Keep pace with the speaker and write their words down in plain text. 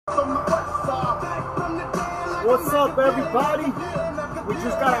What's up, everybody? We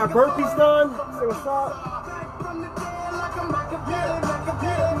just got our burpees done. Say what's up.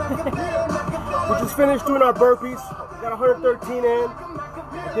 We just finished doing our burpees. We got 113 in.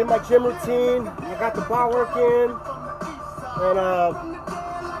 I did my gym routine. I got the bar work in. And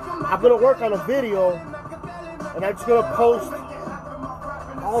I'm gonna work on a video, and I'm just gonna post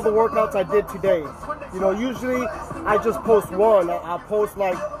all the workouts I did today. You know, usually I just post one. I'll post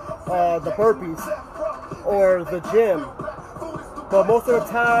like the burpees or the gym. But most of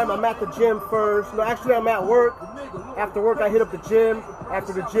the time I'm at the gym first. No, actually I'm at work. After work I hit up the gym.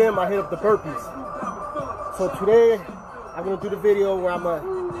 After the gym I hit up the burpees. So today I'm gonna do the video where I'm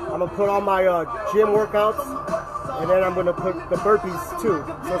gonna put on my gym workouts, and then I'm gonna put the burpees too.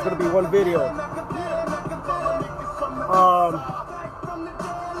 So it's gonna be one video.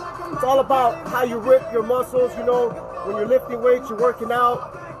 It's all about how you rip your muscles. You know, when you're lifting weights, you're working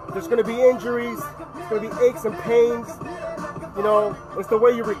out, there's gonna be injuries, there's gonna be aches and pains. You know, it's the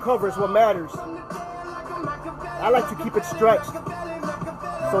way you recover is what matters. I like to keep it stretched.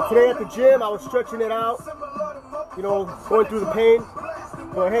 So today at the gym, I was stretching it out, you know, going through the pain.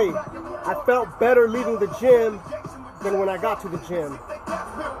 But hey, I felt better leaving the gym than when I got to the gym.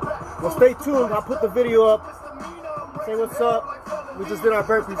 Well, stay tuned. I'll put the video up. Say what's up. We just did our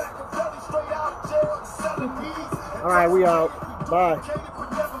burpees. All right, we out. Bye.